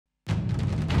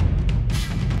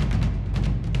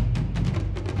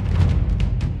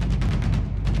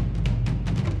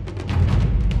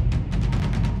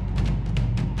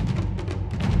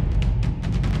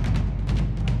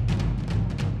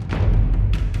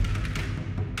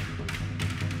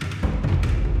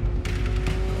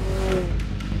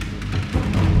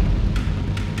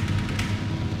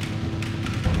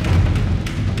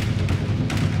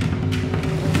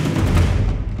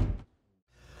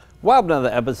Welcome to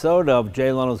another episode of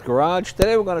Jay Leno's Garage.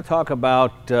 Today we're going to talk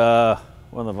about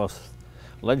one of the most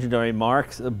legendary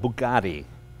marks, Bugatti.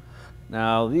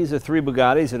 Now, these are three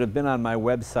Bugattis that have been on my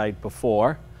website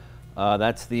before.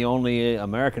 That's the only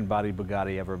American body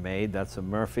Bugatti ever made. That's a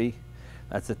Murphy.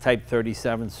 That's a Type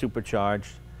 37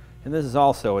 supercharged. And this is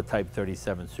also a Type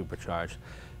 37 supercharged.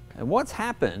 And what's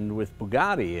happened with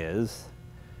Bugatti is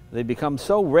they become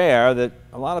so rare that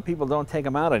a lot of people don't take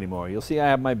them out anymore. You'll see I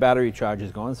have my battery chargers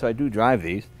going, so I do drive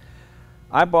these.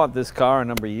 I bought this car a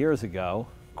number of years ago,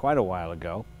 quite a while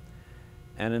ago,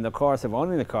 and in the course of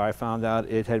owning the car, I found out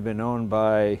it had been owned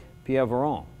by Pierre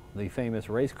Véron, the famous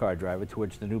race car driver to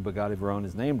which the new Bugatti Veyron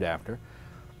is named after.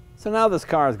 So now this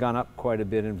car has gone up quite a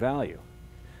bit in value.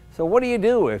 So what do you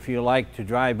do if you like to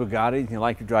drive Bugattis and you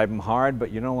like to drive them hard,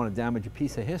 but you don't want to damage a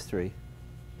piece of history?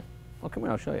 Well, come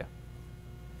here, I'll show you.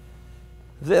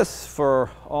 This, for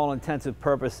all intensive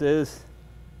purposes,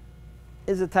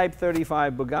 is a Type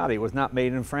 35 Bugatti. It was not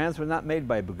made in France, it was not made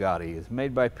by Bugatti. It was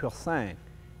made by Pur Sang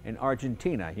in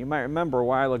Argentina. You might remember a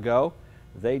while ago,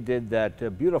 they did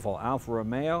that beautiful Alfa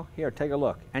Romeo. Here, take a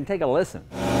look and take a listen.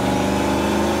 What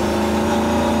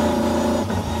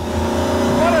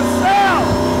a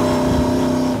sound!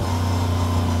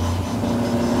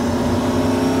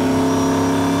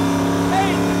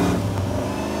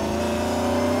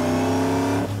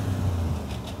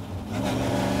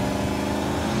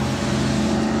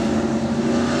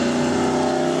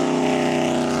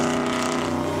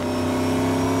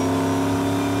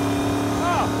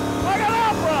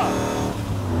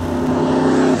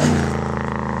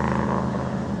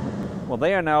 Well,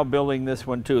 they are now building this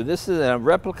one too. This is a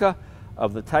replica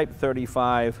of the Type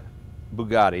 35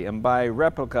 Bugatti. And by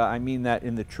replica, I mean that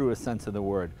in the truest sense of the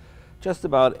word. Just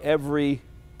about every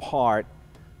part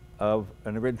of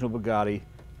an original Bugatti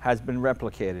has been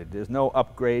replicated. There's no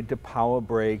upgrade to power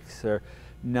brakes or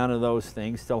none of those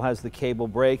things. Still has the cable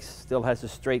brakes, still has the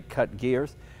straight cut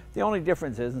gears. The only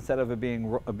difference is instead of it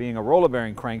being a roller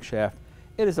bearing crankshaft,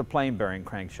 it is a plain bearing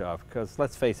crankshaft, because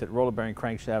let's face it, roller bearing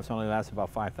crankshafts only last about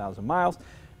 5,000 miles,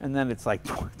 and then it's like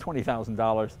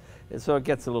 $20,000, so it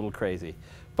gets a little crazy.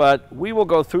 But we will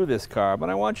go through this car, but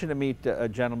I want you to meet a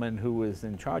gentleman who is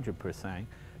in charge of Pur Sang,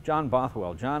 John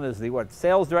Bothwell. John is the what,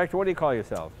 sales director? What do you call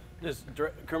yourself? Just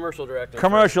commercial director.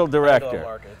 Commercial director.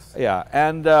 Markets. Yeah,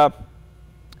 and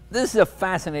this is a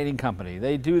fascinating company.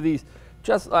 They do these,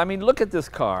 I mean, look at this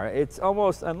car. It's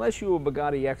almost, unless you're a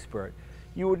Bugatti expert,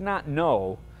 you would not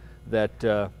know that,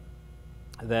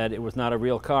 that it was not a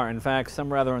real car. In fact,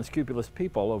 some rather unscrupulous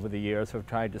people over the years have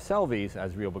tried to sell these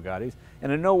as real Bugattis,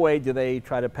 and in no way do they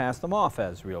try to pass them off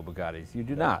as real Bugattis. You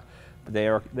do not. They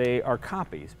are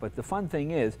copies. But the fun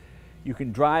thing is, you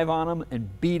can drive on them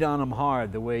and beat on them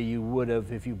hard the way you would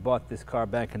have if you bought this car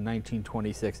back in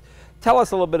 1926. Tell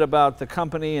us a little bit about the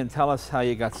company and tell us how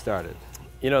you got started.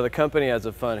 You know, the company has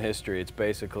a fun history. It's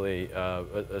basically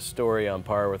a story on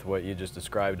par with what you just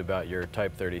described about your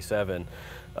Type 37.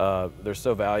 They're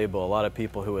so valuable, a lot of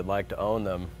people who would like to own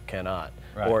them cannot.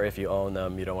 Right. Or if you own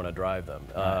them, you don't want to drive them.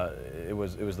 Right. It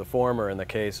was the former in the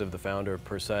case of the founder of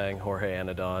Pur Sang, Jorge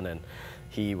Anadon, and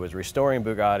he was restoring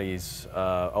Bugattis,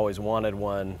 always wanted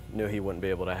one, knew he wouldn't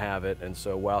be able to have it, and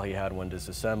so while he had one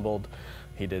disassembled,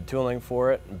 he did tooling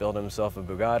for it and built himself a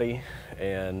Bugatti,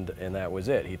 and that was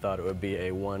it. He thought it would be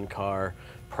a one-car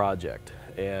project,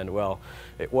 and well,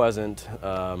 it wasn't.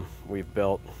 We've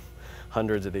built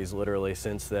hundreds of these literally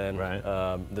since then.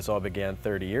 Right. This all began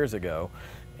 30 years ago,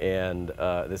 and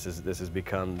this has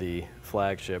become the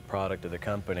flagship product of the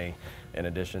company, in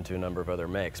addition to a number of other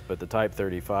makes. But the Type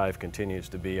 35 continues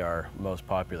to be our most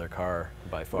popular car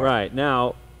by far. Right.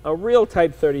 Now, a real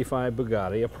Type 35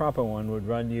 Bugatti, a proper one, would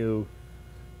run you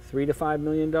 $3 to $5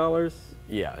 million?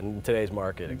 Yeah, in today's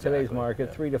market, in exactly. Today's market,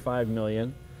 yeah. $3 to $5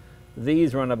 million.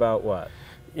 These run about what?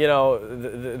 You know,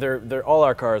 they're all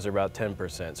our cars are about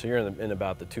 10%, so you're in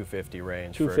about the 250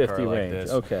 range for a car like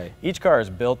this. Okay. Each car is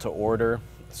built to order,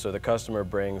 so the customer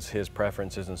brings his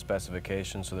preferences and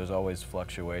specifications, so there's always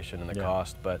fluctuation in the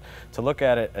cost. But to look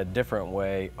at it a different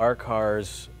way, our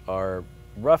cars are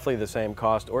roughly the same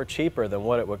cost or cheaper than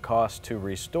what it would cost to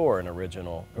restore an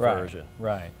original version.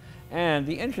 Right. And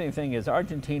the interesting thing is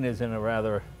Argentina is in a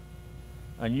rather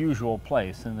unusual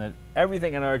place in that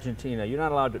everything in Argentina, you're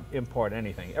not allowed to import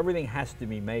anything. Everything has to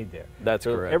be made there. That's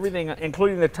correct. Everything,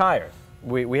 including the tires.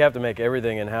 We have to make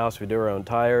everything in-house. We do our own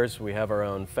tires. We have our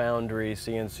own foundry,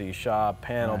 CNC shop,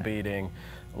 panel beating,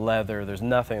 leather. There's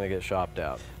nothing that gets shopped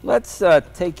out. Let's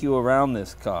take you around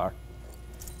this car,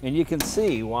 and you can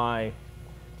see why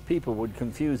people would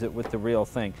confuse it with the real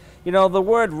thing. You know, the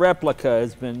word replica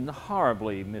has been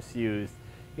horribly misused.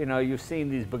 you know, you've seen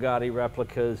these Bugatti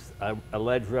replicas,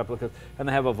 alleged replicas, and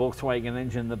they have a Volkswagen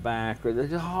engine in the back. Or they're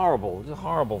just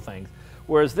horrible things.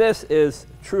 Whereas this is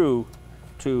true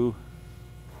to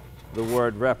the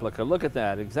word replica. Look at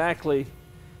that, exactly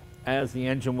as the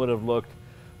engine would have looked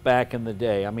back in the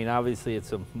day. I mean, obviously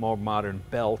it's a more modern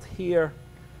belt here,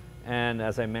 and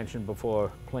as I mentioned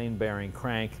before, plain bearing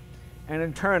crank. And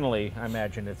internally, I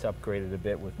imagine it's upgraded a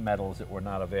bit with metals that were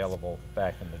not available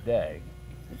back in the day.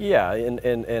 Yeah,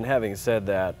 and having said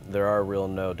that, there are real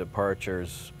no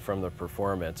departures from the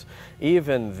performance.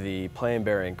 Even the plain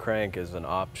bearing crank is an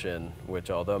option,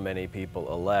 which although many people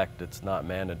elect, it's not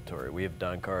mandatory. We have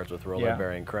done cars with roller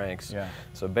bearing cranks. Yeah.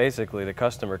 So basically the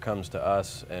customer comes to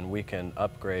us and we can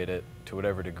upgrade it to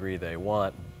whatever degree they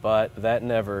want, but that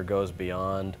never goes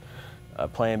beyond a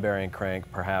plain bearing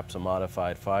crank, perhaps a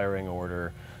modified firing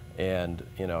order. And,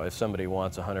 you know, if somebody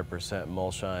wants a 100%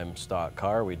 Molsheim stock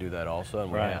car, we do that also,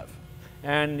 and we have.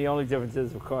 And the only difference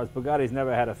is, of course, Bugatti's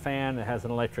never had a fan. It has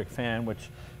an electric fan, which,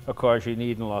 of course, you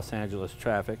need in Los Angeles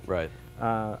traffic. Right.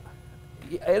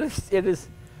 It is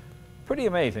pretty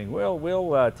amazing.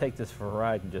 We'll take this for a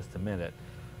ride in just a minute.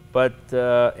 But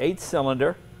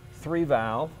 8-cylinder,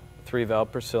 3-valve.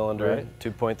 3-valve per cylinder, Right.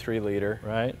 2.3 liter.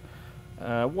 Right.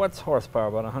 What's horsepower,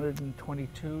 about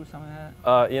 122, something like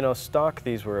that? You know, stock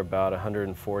these were about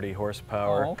 140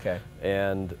 horsepower. Oh, okay.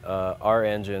 And our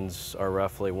engines are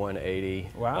roughly 180.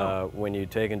 Wow. When you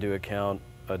take into account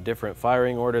a different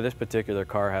firing order, this particular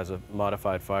car has a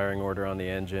modified firing order on the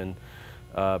engine,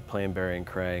 plain bearing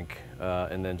crank,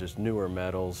 and then just newer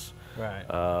metals. Right.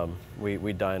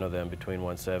 We dyno them between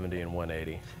 170 and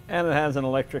 180. And it has an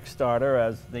electric starter,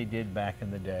 as they did back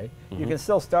in the day. You can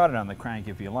still start it on the crank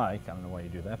if you like. I don't know why you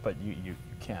do that, but you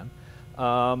can.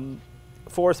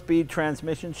 4-speed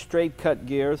transmission, straight cut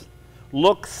gears,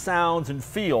 looks, sounds, and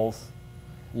feels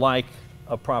like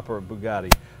a proper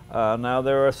Bugatti. Now,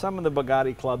 there are some in the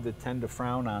Bugatti club that tend to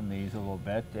frown on these a little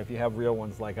bit. If you have real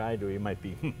ones like I do, you might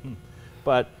be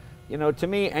but, you know, to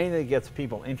me, anything that gets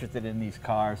people interested in these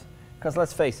cars, because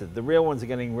let's face it, the real ones are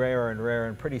getting rarer and rarer,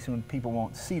 and pretty soon people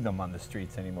won't see them on the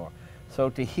streets anymore. So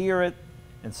to hear it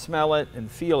and smell it and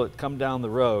feel it come down the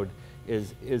road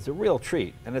is a real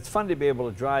treat. And it's fun to be able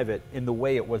to drive it in the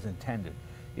way it was intended.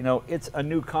 You know, it's a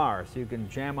new car, so you can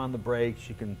jam on the brakes,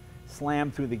 you can slam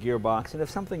through the gearbox, and if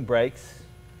something breaks,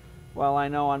 well, I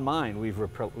know on mine we've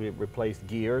replaced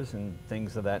gears and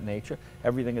things of that nature.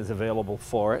 Everything is available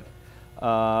for it.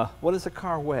 What does a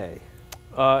car weigh?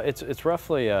 It's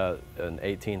roughly an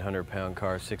 1,800-pound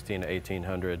car, 16 to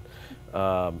 1,800.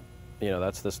 You know,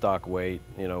 that's the stock weight.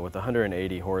 You know, with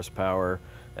 180 horsepower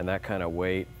and that kind of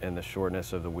weight and the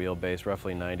shortness of the wheelbase,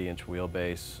 roughly 90-inch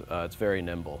wheelbase, it's very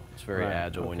nimble. It's very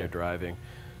agile when you're driving.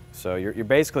 So you're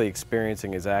basically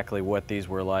experiencing exactly what these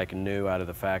were like new out of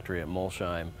the factory at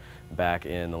Molsheim back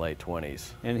in the late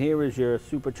 20s. And here is your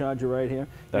supercharger right here?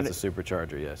 That's a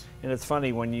supercharger, yes. And it's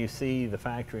funny, when you see the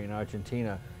factory in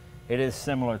Argentina, it is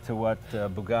similar to what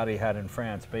Bugatti had in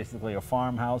France, basically a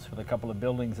farmhouse with a couple of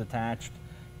buildings attached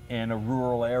in a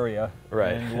rural area,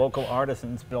 and local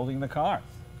artisans building the cars.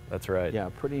 That's right. Yeah,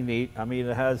 pretty neat. I mean,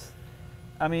 it has,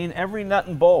 I mean, every nut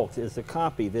and bolt is a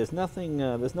copy. There's nothing,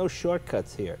 there's no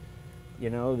shortcuts here. You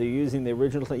know, they're using the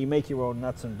original, you make your own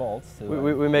nuts and bolts.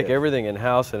 We make everything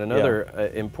in-house, and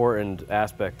another important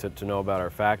aspect to know about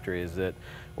our factory is that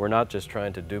we're not just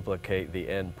trying to duplicate the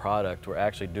end product, we're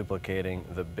actually duplicating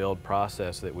the build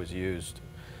process that was used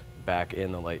back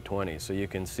in the late 20s. So you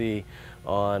can see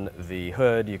on the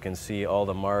hood, you can see all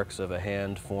the marks of a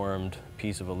hand-formed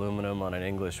piece of aluminum on an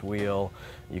English wheel.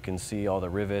 You can see all the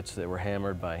rivets that were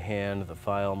hammered by hand, the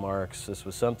file marks. This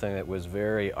was something that was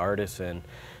very artisan.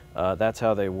 That's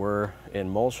how they were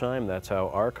in Molsheim, that's how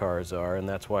our cars are, and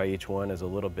that's why each one is a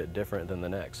little bit different than the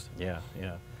next. Yeah,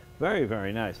 yeah. Very,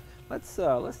 very nice. Let's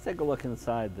take a look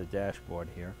inside the dashboard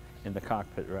here, in the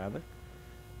cockpit rather.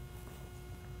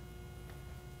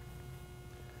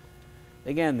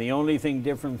 Again, the only thing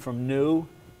different from new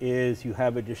is you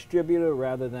have a distributor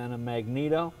rather than a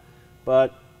magneto,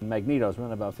 but magnetos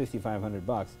run about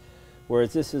 $5,500,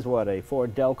 whereas this is what, a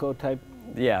Ford Delco type?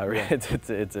 Yeah, it's a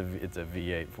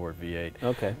V8, Ford V8.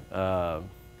 Okay.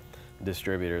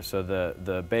 Distributor. So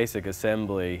the basic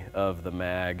assembly of the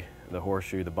mag, the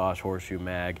horseshoe, the Bosch horseshoe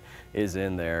mag, is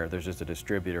in there. There's just a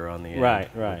distributor on the end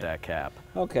with that cap.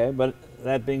 Okay, but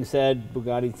that being said,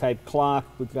 Bugatti Type clock,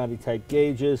 Bugatti Type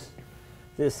gauges.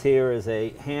 This here is a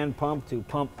hand pump to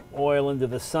pump oil into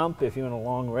the sump if you're in a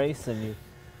long race and you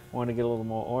want to get a little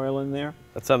more oil in there.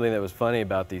 That's something that was funny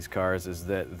about these cars, is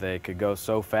that they could go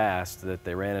so fast that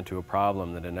they ran into a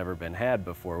problem that had never been had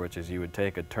before, which is you would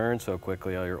take a turn so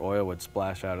quickly all your oil would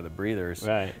splash out of the breathers,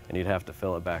 right, and you'd have to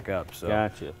fill it back up. So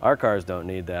gotcha. Our cars don't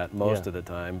need that most of the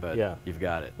time, but you've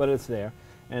got it. But it's there.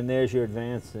 And there's your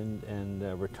advance and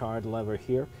retard lever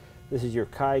here. This is your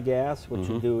Kai gas. What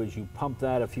you do is you pump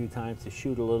that a few times to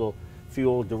shoot a little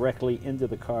fuel directly into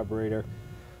the carburetor.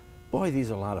 Boy,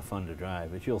 these are a lot of fun to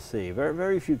drive, as you'll see. Very,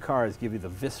 very few cars give you the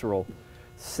visceral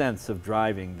sense of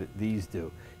driving that these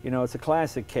do. You know, it's a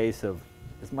classic case of,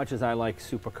 as much as I like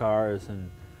supercars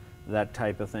and that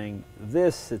type of thing,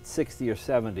 this at 60 or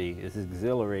 70 is as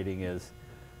exhilarating as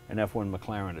an F1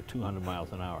 McLaren at 200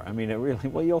 miles an hour. I mean, it really,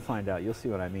 well, you'll find out. You'll see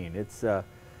what I mean. It's the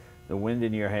wind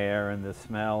in your hair and the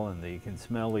smell, and you can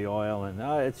smell the oil, and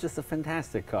it's just a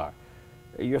fantastic car.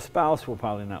 Your spouse will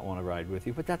probably not want to ride with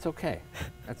you, but that's okay.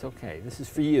 That's okay. This is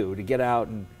for you to get out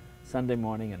and Sunday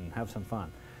morning and have some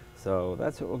fun. So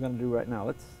that's what we're going to do right now.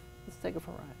 Let's take it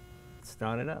for a ride. Let's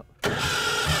start it up. There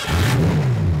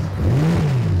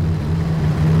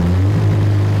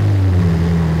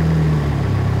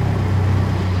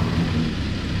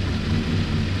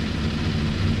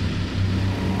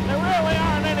really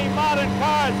aren't any modern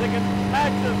cars that can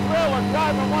match the thrill of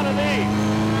driving one of these.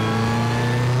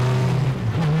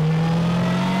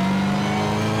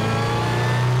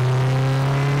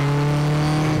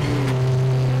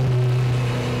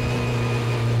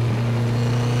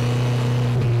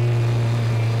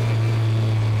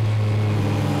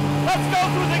 Let's go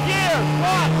through the gears.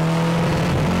 Watch.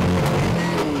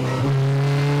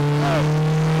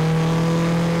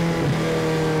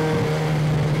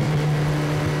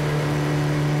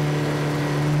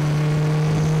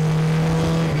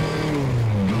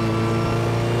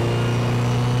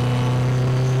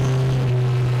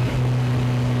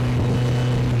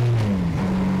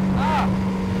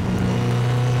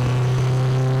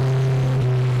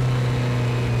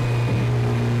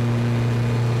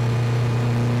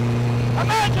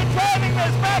 Imagine driving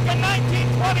this back in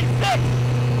 1926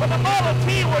 when the Model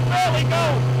T would barely go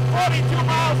 42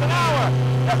 miles an hour.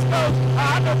 This goes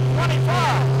 125.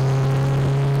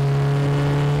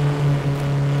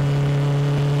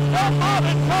 No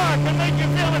modern car can make you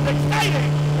feel as exciting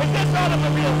as this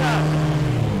automobile does.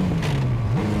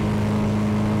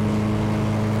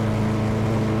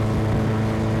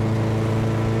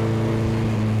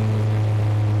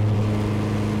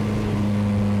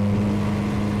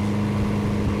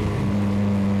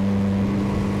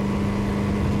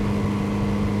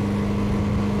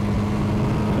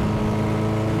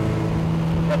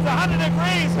 It's 100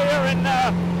 degrees here in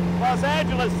Los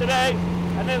Angeles today,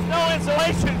 and there's no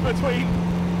insulation between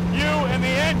you and the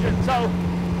engine, so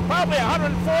probably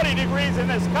 140 degrees in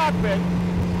this cockpit,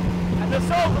 and the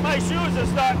soles of my shoes are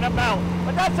starting to melt,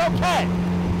 but that's okay.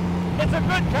 It's a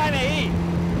good kind of heat.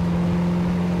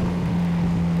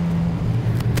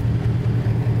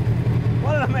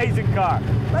 What an amazing car.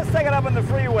 Let's take it up on the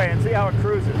freeway and see how it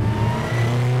cruises.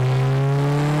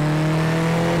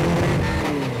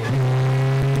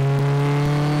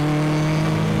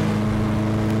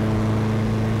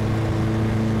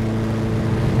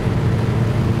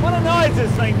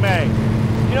 This thing made.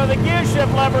 You know, the gear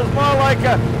shift lever is more like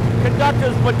a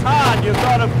conductor's baton. You're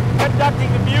sort of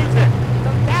conducting the music.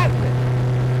 Fantastic.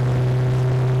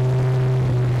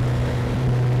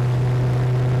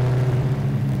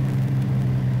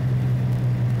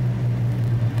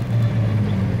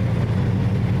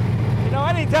 You know,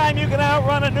 anytime you can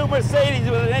outrun a new Mercedes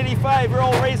with an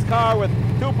 85-year-old race car with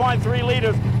 2.3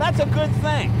 liters, that's a good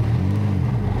thing.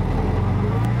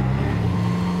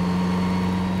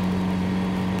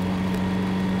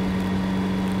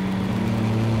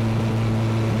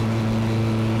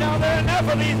 There are enough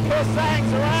of these Pur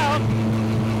Sangs around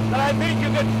that I think you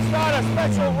could start a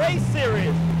special race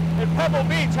series at Pebble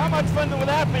Beach. How much fun would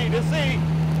that be to see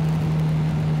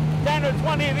 10 or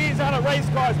 20 of these on a race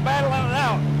course battling it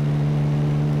out?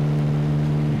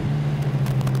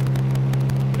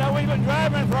 You know, we've been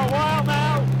driving for a while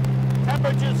now.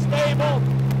 Temperature's stable,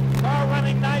 car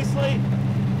running nicely.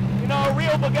 You know, a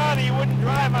real Bugatti you wouldn't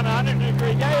drive on a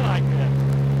 100-degree day like this.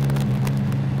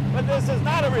 But this is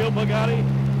not a real Bugatti.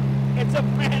 It's a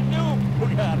brand new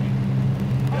Bugatti.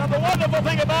 You know, the wonderful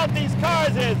thing about these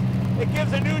cars is it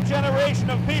gives a new generation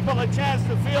of people a chance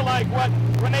to feel like what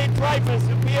Rene Dreyfuss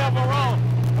and Pierre Veron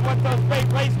and what those great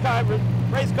race car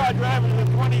drivers in the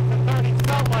 20s and 30s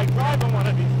felt like driving one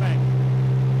of these things.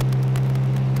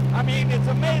 I mean, it's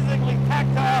amazingly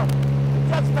tactile. It's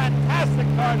just a fantastic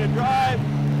car to drive.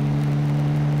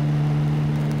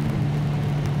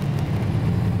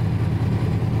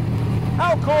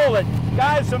 How cool that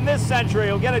guys from this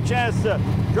century will get a chance to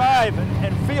drive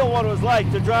and feel what it was like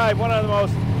to drive one of the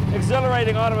most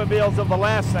exhilarating automobiles of the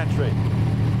last century.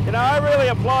 You know, I really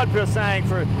applaud Pur Sang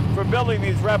for building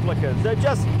these replicas. They're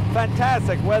just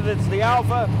fantastic, whether it's the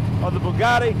Alfa or the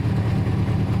Bugatti.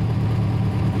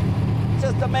 It's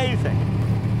just amazing.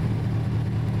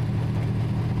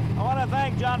 I want to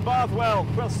thank John Bothwell,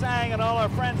 Pur Sang, and all our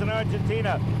friends in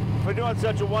Argentina for doing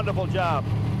such a wonderful job.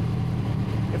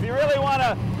 If you really want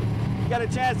to get a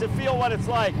chance to feel what it's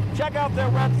like, check out their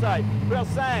website, Pur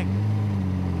Sang.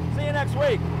 See you next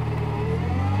week.